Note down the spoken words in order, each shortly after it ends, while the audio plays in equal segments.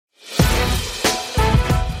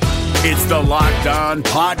It's the Locked On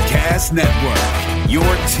Podcast Network, your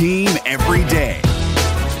team every day.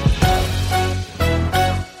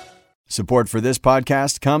 Support for this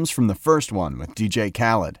podcast comes from The First One with DJ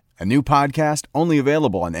Khaled, a new podcast only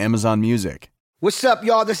available on Amazon Music. What's up,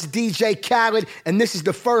 y'all? This is DJ Khaled, and this is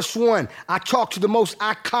The First One. I talk to the most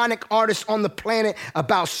iconic artists on the planet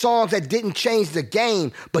about songs that didn't change the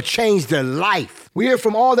game, but changed their life. We hear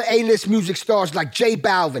from all the A-list music stars like J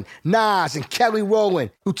Balvin, Nas, and Kelly Rowland,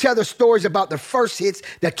 who tell their stories about their first hits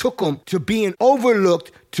that took them to being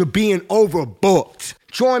overlooked to being overbooked.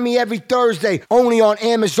 Join me every Thursday, only on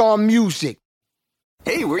Amazon Music.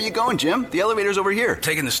 Hey, where are you going, Jim? The elevator's over here.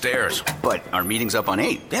 Taking the stairs. But our meeting's up on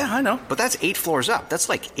 8. Yeah, I know. But that's 8 floors up. That's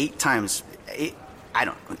like 8 times 8.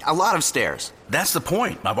 A lot of stairs. That's the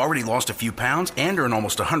point. I've already lost a few pounds and earned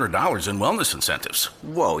almost $100 in wellness incentives.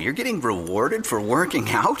 Whoa, you're getting rewarded for working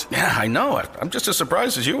out? Yeah, I know. I'm just as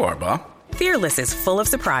surprised as you are, Bob. Fearless is full of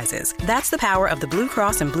surprises. That's the power of the Blue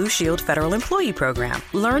Cross and Blue Shield Federal Employee Program.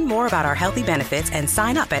 Learn more about our healthy benefits and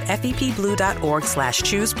sign up at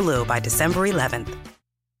fepblue.org/chooseblue by December 11th.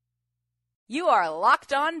 You are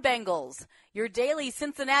Locked On Bengals, your daily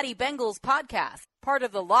Cincinnati Bengals podcast, part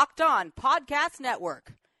of the Locked On Podcast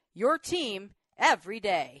Network, your team every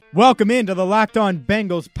day. Welcome into the Locked On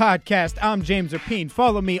Bengals podcast. I'm James Rapien.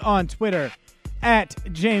 Follow me on Twitter at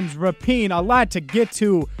James Rapien. A lot to get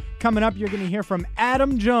to. Coming up, you're going to hear from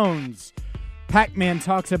Adam Jones. Pac-Man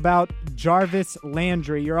talks about Jarvis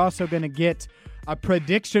Landry. You're also going to get a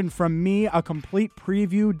prediction from me, a complete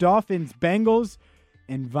preview, Dolphins, Bengals,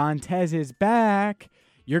 and Vontaze is back.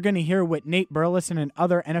 You're going to hear what Nate Burleson and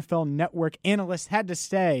other NFL Network analysts had to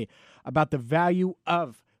say about the value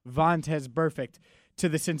of Vontaze Burfict to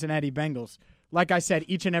the Cincinnati Bengals. Like I said,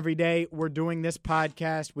 each and every day we're doing this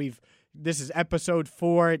podcast. This is episode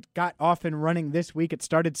 4. It got off and running this week. It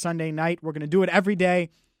started Sunday night. We're going to do it every day.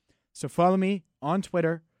 So follow me on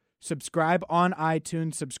Twitter. Subscribe on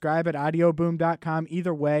iTunes. Subscribe at audioboom.com.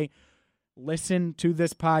 Either way, listen to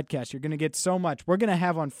this podcast. You're going to get so much. We're going to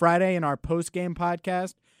have on Friday in our post-game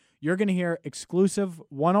podcast, you're going to hear exclusive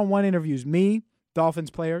one-on-one interviews. Me,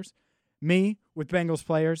 Dolphins players. Me with Bengals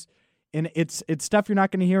players. And it's stuff you're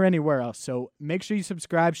not going to hear anywhere else. So make sure you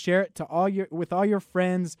subscribe. Share it with all your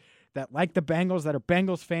friends that like the Bengals, that are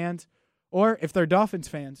Bengals fans, or if they're Dolphins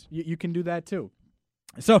fans, you can do that too.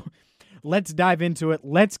 So let's dive into it.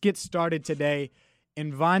 Let's get started today.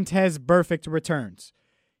 And Vontaze Burfict returns.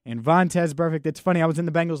 And Vontaze Burfict, it's funny, I was in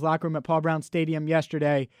the Bengals locker room at Paul Brown Stadium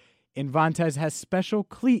yesterday, and Vontaze has special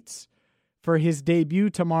cleats for his debut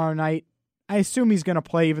tomorrow night. I assume he's going to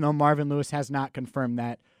play, even though Marvin Lewis has not confirmed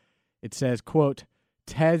that. It says, quote,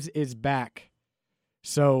 Tez is back.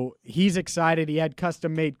 So he's excited. He had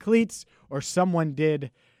custom-made cleats, or someone did,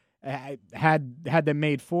 had them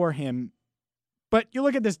made for him. But you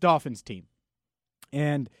look at this Dolphins team,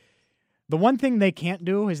 and the one thing they can't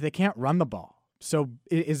do is they can't run the ball. So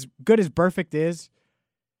as good as Burfict is,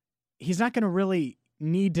 he's not going to really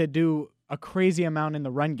need to do a crazy amount in the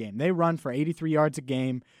run game. They run for 83 yards a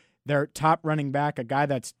game. Their top running back, a guy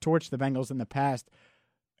that's torched the Bengals in the past,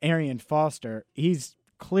 Arian Foster, he's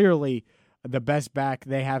clearly the best back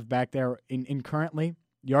they have back there in currently.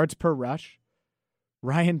 Yards per rush.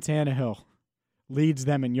 Ryan Tannehill leads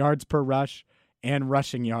them in yards per rush and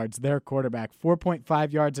rushing yards. Their quarterback,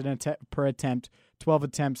 4.5 yards per attempt, 12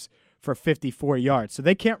 attempts for 54 yards. So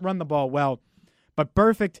they can't run the ball well. But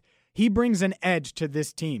Burfict, he brings an edge to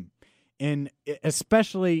this team. And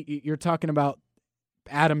especially you're talking about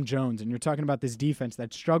Adam Jones and you're talking about this defense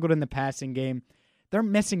that struggled in the passing game. They're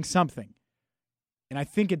missing something. And I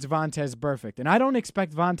think it's Vontaze Burfict. And I don't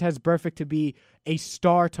expect Vontaze Burfict to be a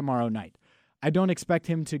star tomorrow night. I don't expect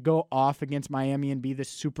him to go off against Miami and be the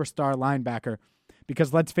superstar linebacker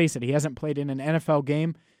because, let's face it, he hasn't played in an NFL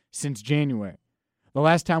game since January. The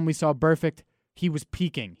last time we saw Burfict, he was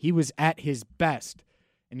peaking. He was at his best.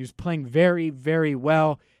 And he was playing very, very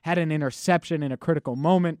well. Had an interception in a critical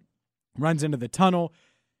moment. Runs into the tunnel.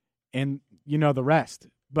 And you know the rest.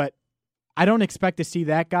 But I don't expect to see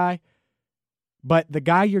that guy. But the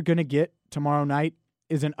guy you're going to get tomorrow night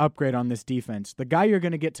is an upgrade on this defense. The guy you're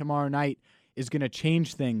going to get tomorrow night is going to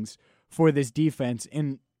change things for this defense.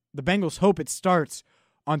 And the Bengals hope it starts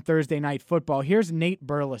on Thursday Night Football. Here's Nate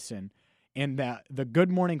Burleson and the Good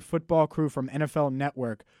Morning Football crew from NFL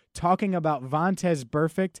Network talking about Vontaze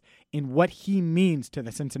Burfict and what he means to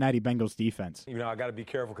the Cincinnati Bengals defense. You know, I got to be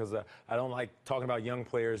careful because I don't like talking about young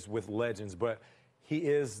players with legends, but he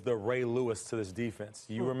is the Ray Lewis to this defense.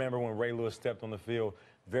 You remember when Ray Lewis stepped on the field,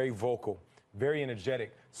 very vocal, very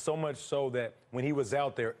energetic, so much so that when he was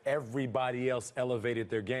out there, everybody else elevated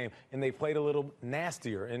their game, and they played a little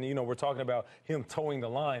nastier. And, we're talking about him towing the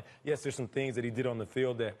line. Yes, there's some things that he did on the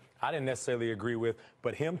field that I didn't necessarily agree with,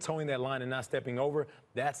 but him towing that line and not stepping over,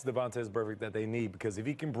 that's the Vontaze Burfict that they need, because if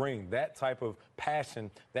he can bring that type of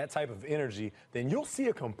passion, that type of energy, then you'll see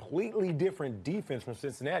a completely different defense from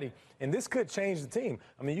Cincinnati, and this could change the team.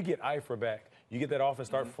 I mean, you get Eifert back. You get that offense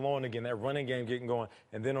start flowing again, that running game getting going,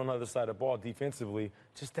 and then on the other side of the ball, defensively,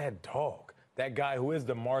 just that dog, that guy who is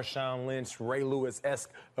the Marshawn Lynch, Ray Lewis-esque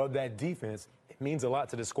of that defense. It means a lot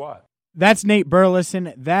to the squad. That's Nate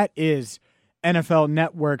Burleson. That is NFL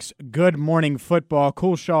Network's Good Morning Football.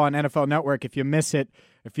 Cool show on NFL Network. If you miss it,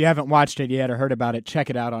 if you haven't watched it yet or heard about it, check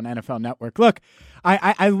it out on NFL Network. Look,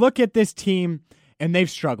 I look at this team, and they've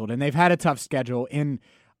struggled, and they've had a tough schedule. And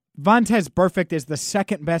Vontaze Burfict is the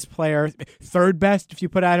second best player, third best if you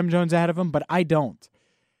put Adam Jones ahead of him, but I don't.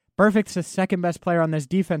 Burfict's the second best player on this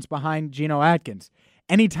defense behind Geno Atkins.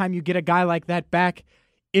 Anytime you get a guy like that back,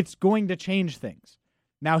 it's going to change things.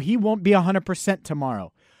 Now, he won't be 100%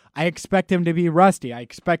 tomorrow. I expect him to be rusty. I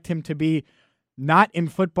expect him to be not in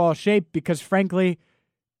football shape because, frankly,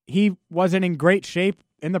 he wasn't in great shape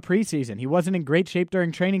in the preseason. He wasn't in great shape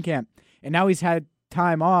during training camp, and now he's had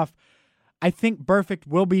time off. I think Burfict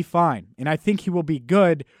will be fine, and I think he will be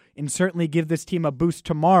good and certainly give this team a boost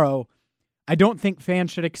tomorrow. I don't think fans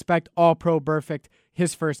should expect all-pro Burfict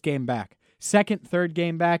his first game back. Second, third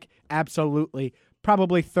game back, absolutely.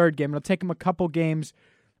 Probably third game. It'll take him a couple games,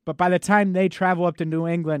 but by the time they travel up to New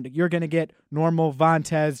England, you're going to get normal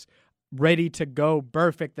Vontaze, ready to go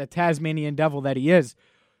Burfict, the Tasmanian devil that he is.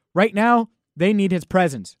 Right now, they need his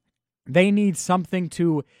presence. They need something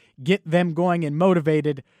to get them going and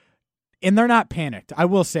motivated. And they're not panicked. I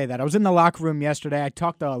will say that. I was in the locker room yesterday. I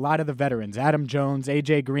talked to a lot of the veterans, Adam Jones,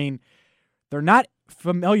 A.J. Green. They're not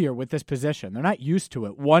familiar with this position. They're not used to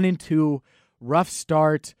it. 1-2, rough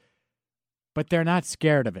start, but they're not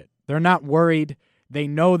scared of it. They're not worried. They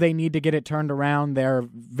know they need to get it turned around. They're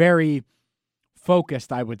very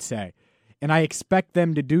focused, I would say. And I expect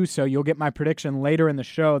them to do so. You'll get my prediction later in the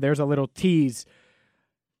show. There's a little tease.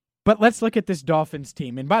 But let's look at this Dolphins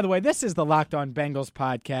team. And by the way, this is the Locked On Bengals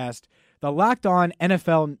podcast. The Locked On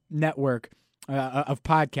NFL network of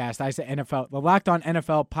podcasts, I say NFL, the Locked On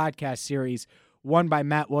NFL podcast series, won by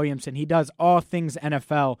Matt Williamson. He does all things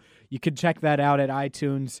NFL. You can check that out at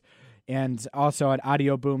iTunes and also at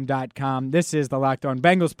audioboom.com. This is the Locked On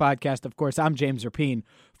Bengals podcast. Of course, I'm James Rapien.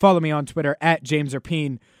 Follow me on Twitter at James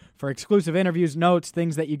Rapien for exclusive interviews, notes,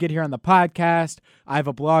 things that you get here on the podcast. I have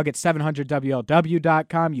a blog at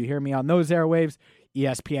 700WLW.com. You hear me on those airwaves.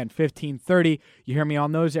 ESPN 1530. You hear me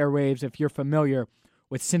on those airwaves if you're familiar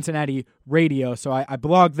with Cincinnati radio. So I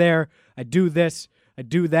blog there. I do this. I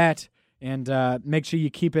do that. And make sure you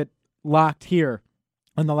keep it locked here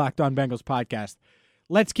on the Locked On Bengals podcast.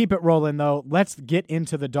 Let's keep it rolling, though. Let's get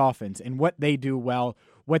into the Dolphins and what they do well,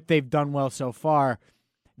 what they've done well so far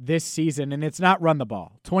this season. And it's not run the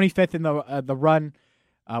ball. 25th in the run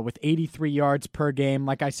with 83 yards per game.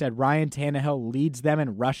 Like I said, Ryan Tannehill leads them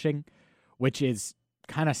in rushing, which is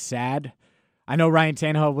kind of sad. I know Ryan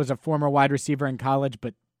Tannehill was a former wide receiver in college,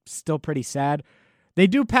 but still pretty sad. They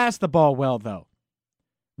do pass the ball well, though.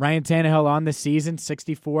 Ryan Tannehill on the season,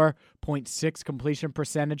 64.6 completion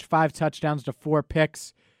percentage, 5 touchdowns to 4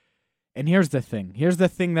 picks. And here's the thing. Here's the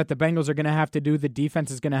thing that the Bengals are going to have to do, the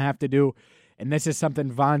defense is going to have to do, and this is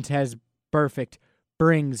something Vontaze Burfict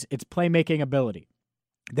brings. It's playmaking ability.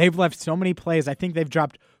 They've left so many plays. I think they've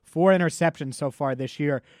dropped 4 interceptions so far this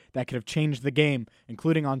year that could have changed the game,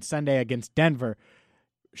 including on Sunday against Denver.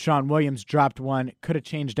 Sean Williams dropped one. Could have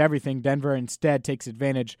changed everything. Denver instead takes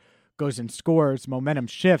advantage, goes and scores. Momentum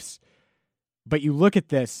shifts. But you look at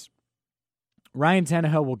this. Ryan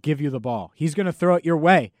Tannehill will give you the ball. He's going to throw it your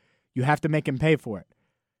way. You have to make him pay for it.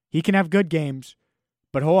 He can have good games,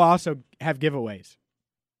 but he'll also have giveaways.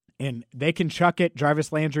 And they can chuck it.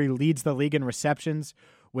 Jarvis Landry leads the league in receptions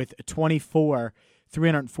with 24,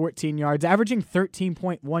 314 yards, averaging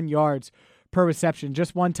 13.1 yards per reception,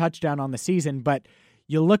 just 1 touchdown on the season. But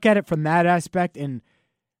you look at it from that aspect, and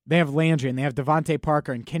they have Landry, and they have Devontae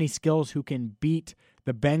Parker and Kenny Stills who can beat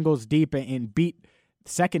the Bengals deep and beat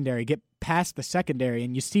secondary, get past the secondary.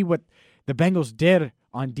 And you see what the Bengals did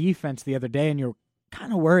on defense the other day, and you're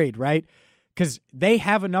kind of worried, right? Because they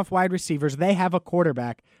have enough wide receivers. They have a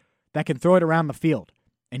quarterback that can throw it around the field.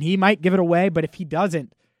 And he might give it away, but if he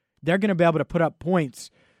doesn't, they're going to be able to put up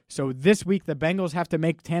points. So this week, the Bengals have to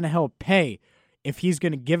make Tannehill pay. If he's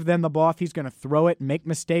going to give them the ball, if he's going to throw it and make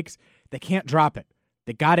mistakes, they can't drop it.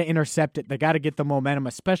 They got to intercept it. They got to get the momentum,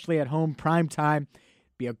 especially at home, prime time.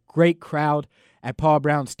 Be a great crowd at Paul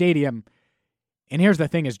Brown Stadium. And here's the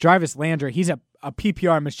thing is Jarvis Landry, he's a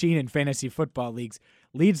PPR machine in fantasy football leagues,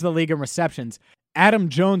 leads the league in receptions. Adam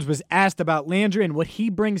Jones was asked about Landry and what he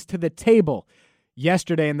brings to the table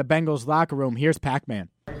yesterday in the Bengals locker room. Here's Pac-Man.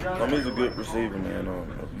 He's a good receiver, man.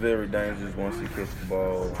 Very dangerous once he kicks the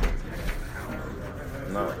ball.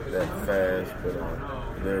 Not that fast, but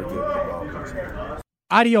very good with the ball.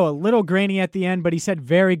 Audio a little grainy at the end, but he said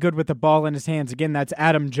very good with the ball in his hands. Again, that's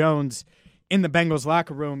Adam Jones in the Bengals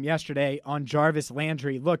locker room yesterday on Jarvis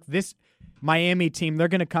Landry. Look, this Miami team, they're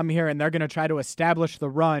going to come here and they're going to try to establish the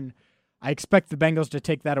run. I expect the Bengals to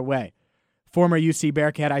take that away. Former UC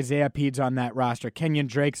Bearcat Isaiah Pede's on that roster. Kenyon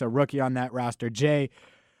Drake's a rookie on that roster. Jay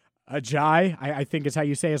Ajayi, I think is how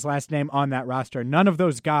you say his last name, on that roster. None of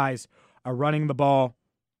those guys are running the ball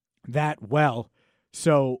that well.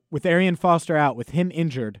 So with Arian Foster out, with him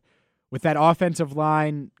injured, with that offensive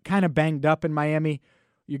line kind of banged up in Miami,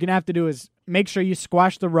 you're going to have to do is make sure you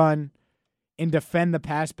squash the run and defend the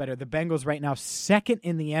pass better. The Bengals right now, second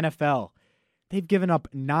in the NFL. They've given up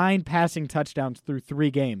 9 passing touchdowns through 3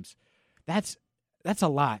 games. That's a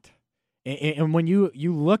lot. And when you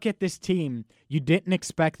look at this team, you didn't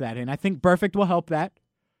expect that. And I think Burfict will help that.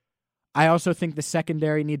 I also think the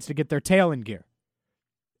secondary needs to get their tail in gear.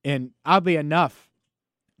 And oddly enough,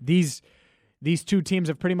 these 2 teams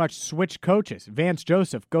have pretty much switched coaches. Vance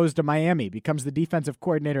Joseph goes to Miami, becomes the defensive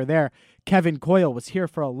coordinator there. Kevin Coyle was here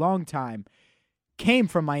for a long time, came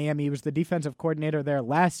from Miami. He was the defensive coordinator there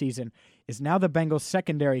last season, is now the Bengals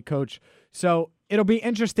secondary coach. So it'll be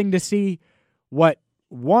interesting to see what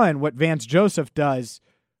Vance Joseph does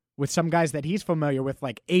with some guys that he's familiar with,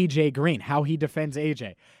 like A.J. Green, how he defends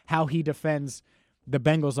A.J., how he defends the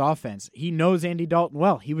Bengals offense. He knows Andy Dalton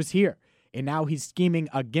well. He was here, and now he's scheming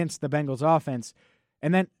against the Bengals offense.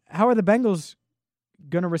 And then how are the Bengals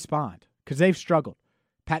going to respond? Because they've struggled.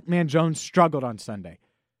 Pac-Man Jones struggled on Sunday.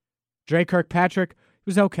 Dre Kirkpatrick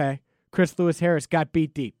was okay. Chris Lewis-Harris got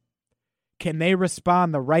beat deep. Can they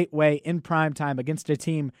respond the right way in prime time against a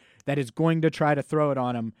team that is going to try to throw it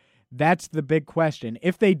on them? That's the big question.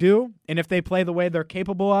 If they do, and if they play the way they're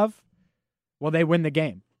capable of, well, they win the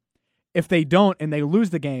game. If they don't and they lose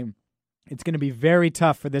the game, it's going to be very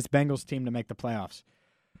tough for this Bengals team to make the playoffs.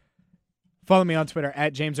 Follow me on Twitter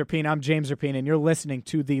at James Rapien. I'm James Rapien, and you're listening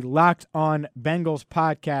to the Locked On Bengals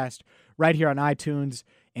podcast right here on iTunes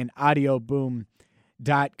and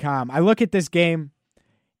audioboom.com. I look at this game,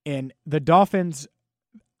 and the Dolphins,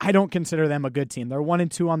 I don't consider them a good team. They're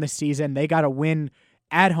 1-2 on the season. They got a win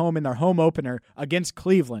at home in their home opener against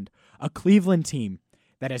Cleveland, a Cleveland team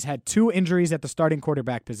that has had 2 injuries at the starting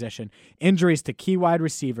quarterback position, injuries to key wide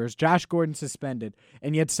receivers, Josh Gordon suspended,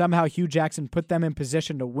 and yet somehow Hugh Jackson put them in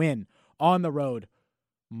position to win on the road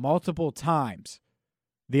multiple times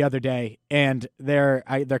the other day, and their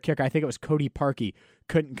kicker, I think it was Cody Parkey,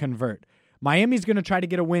 couldn't convert. Miami's going to try to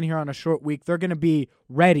get a win here on a short week. They're going to be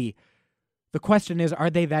ready. The question is, are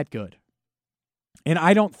they that good? And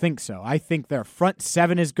I don't think so. I think their front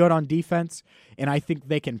 7 is good on defense, and I think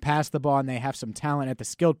they can pass the ball, and they have some talent at the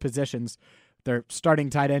skilled positions. Their starting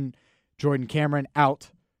tight end, Jordan Cameron,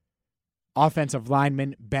 out. Offensive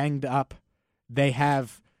linemen banged up. They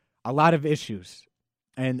have a lot of issues,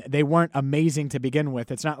 and they weren't amazing to begin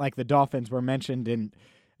with. It's not like the Dolphins were mentioned in,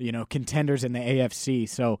 contenders in the AFC.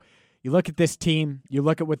 So you look at this team, you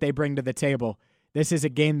look at what they bring to the table. This is a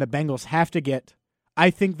game the Bengals have to get. I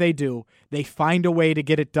think they do. They find a way to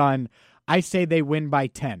get it done. I say they win by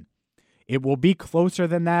 10. It will be closer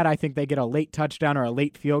than that. I think they get a late touchdown or a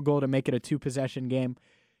late field goal to make it a 2-possession game.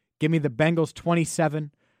 Give me the Bengals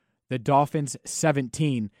 27, the Dolphins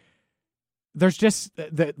 17. There's just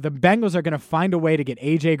the Bengals are going to find a way to get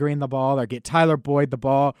A.J. Green the ball or get Tyler Boyd the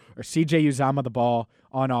ball or C.J. Uzomah the ball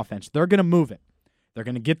on offense. They're going to move it. They're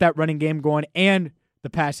going to get that running game going and the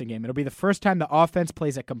passing game. It'll be the first time the offense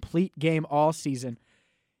plays a complete game all season.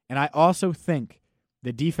 And I also think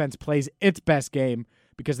the defense plays its best game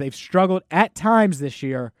because they've struggled at times this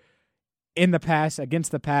year in the pass,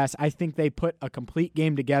 against the pass. I think they put a complete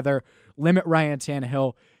game together, limit Ryan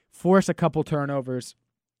Tannehill, force a couple turnovers,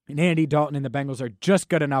 and Andy Dalton and the Bengals are just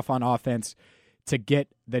good enough on offense to get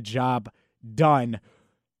the job done.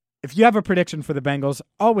 If you have a prediction for the Bengals,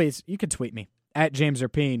 always, you can tweet me at James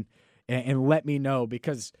Rapien and let me know,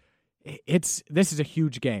 because this is a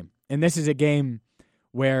huge game. And this is a game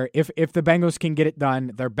where if the Bengals can get it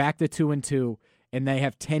done, they're back to 2-2, and they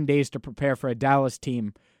have 10 days to prepare for a Dallas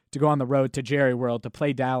team to go on the road to Jerry World to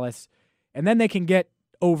play Dallas, and then they can get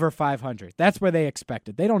over 500. That's where they expect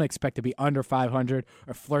it. They don't expect to be under 500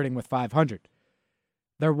 or flirting with 500.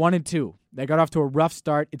 They're 1-2. They got off to a rough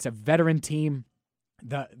start. It's a veteran team.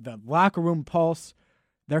 The locker room pulse,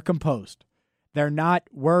 they're composed. They're not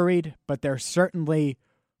worried, but they're certainly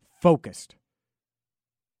focused.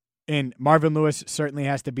 And Marvin Lewis certainly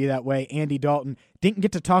has to be that way. Andy Dalton, didn't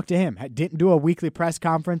get to talk to him, didn't do a weekly press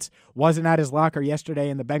conference, wasn't at his locker yesterday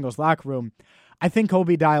in the Bengals locker room. I think he'll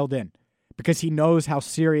be dialed in because he knows how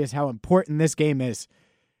serious, how important this game is.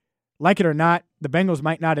 Like it or not, the Bengals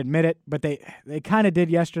might not admit it, but they kind of did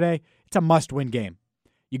yesterday. It's a must-win game.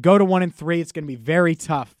 You go to 1-3, it's going to be very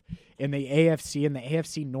tough in the AFC and the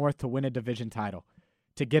AFC North to win a division title,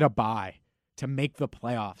 to get a bye, to make the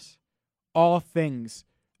playoffs. All things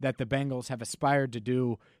that the Bengals have aspired to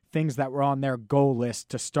do, things that were on their goal list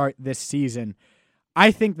to start this season. I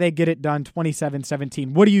think they get it done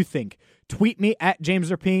 27-17. What do you think? Tweet me at James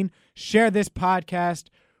Rapien. Share this podcast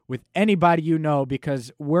with anybody you know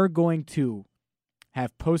because we're going to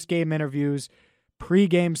have post-game interviews,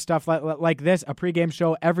 pre-game stuff like this, a pre-game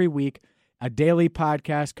show every week, a daily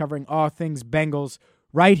podcast covering all things Bengals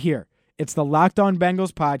right here. It's the Locked On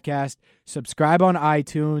Bengals podcast. Subscribe on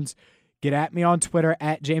iTunes. Get at me on Twitter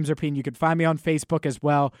at James Rapien. You can find me on Facebook as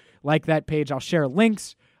well. Like that page. I'll share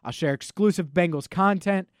links. I'll share exclusive Bengals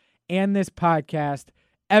content and this podcast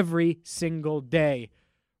every single day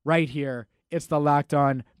right here. It's the Locked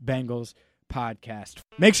On Bengals podcast.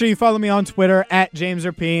 Make sure you follow me on Twitter at James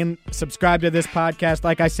Rapien. Subscribe to this podcast.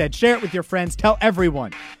 Like I said, share it with your friends. Tell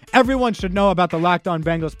everyone. Everyone should know about the Locked On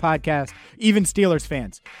Bengals podcast, even Steelers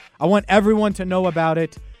fans. I want everyone to know about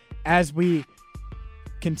it as we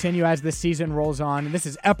continue, as this season rolls on. And this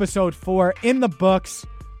is episode 4 in the books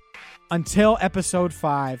until episode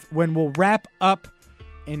 5, when we'll wrap up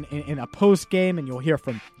in a post game, and you'll hear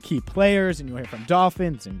from key players, and you'll hear from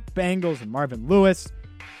Dolphins and Bengals and Marvin Lewis.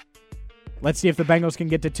 Let's see if the Bengals can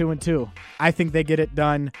get to 2-2. I think they get it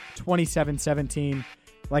done 27-17.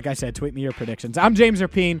 Like I said, tweet me your predictions. I'm James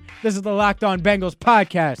Rapien. This is the Locked On Bengals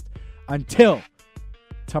podcast. Until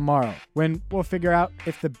tomorrow, when we'll figure out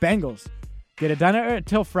if the Bengals get it done, or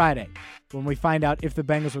until Friday, when we find out if the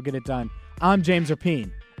Bengals will get it done. I'm James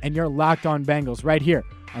Rapien, and you're Locked On Bengals right here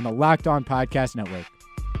on the Locked On Podcast Network.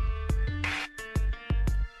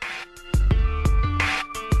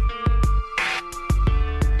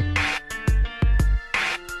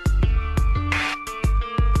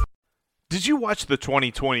 Did you watch the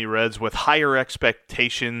 2020 Reds with higher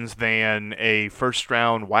expectations than a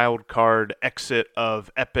first-round wild card exit of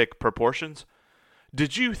epic proportions?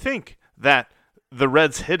 Did you think that the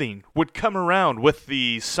Reds hitting would come around with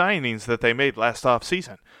the signings that they made last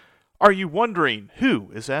offseason? Are you wondering who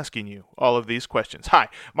is asking you all of these questions? Hi,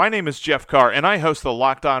 my name is Jeff Carr, and I host the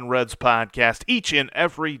Locked On Reds podcast each and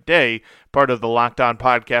every day, part of the Locked On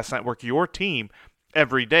Podcast Network, your team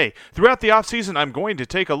every day. Throughout the offseason, I'm going to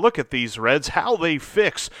take a look at these Reds, how they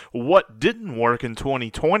fix what didn't work in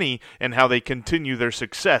 2020, and how they continue their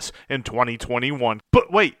success in 2021. But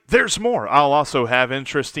wait, there's more. I'll also have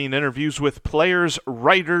interesting interviews with players,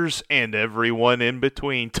 writers, and everyone in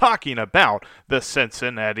between talking about the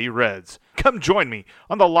Cincinnati Reds. Come join me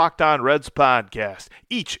on the Locked On Reds podcast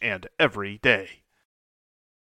each and every day.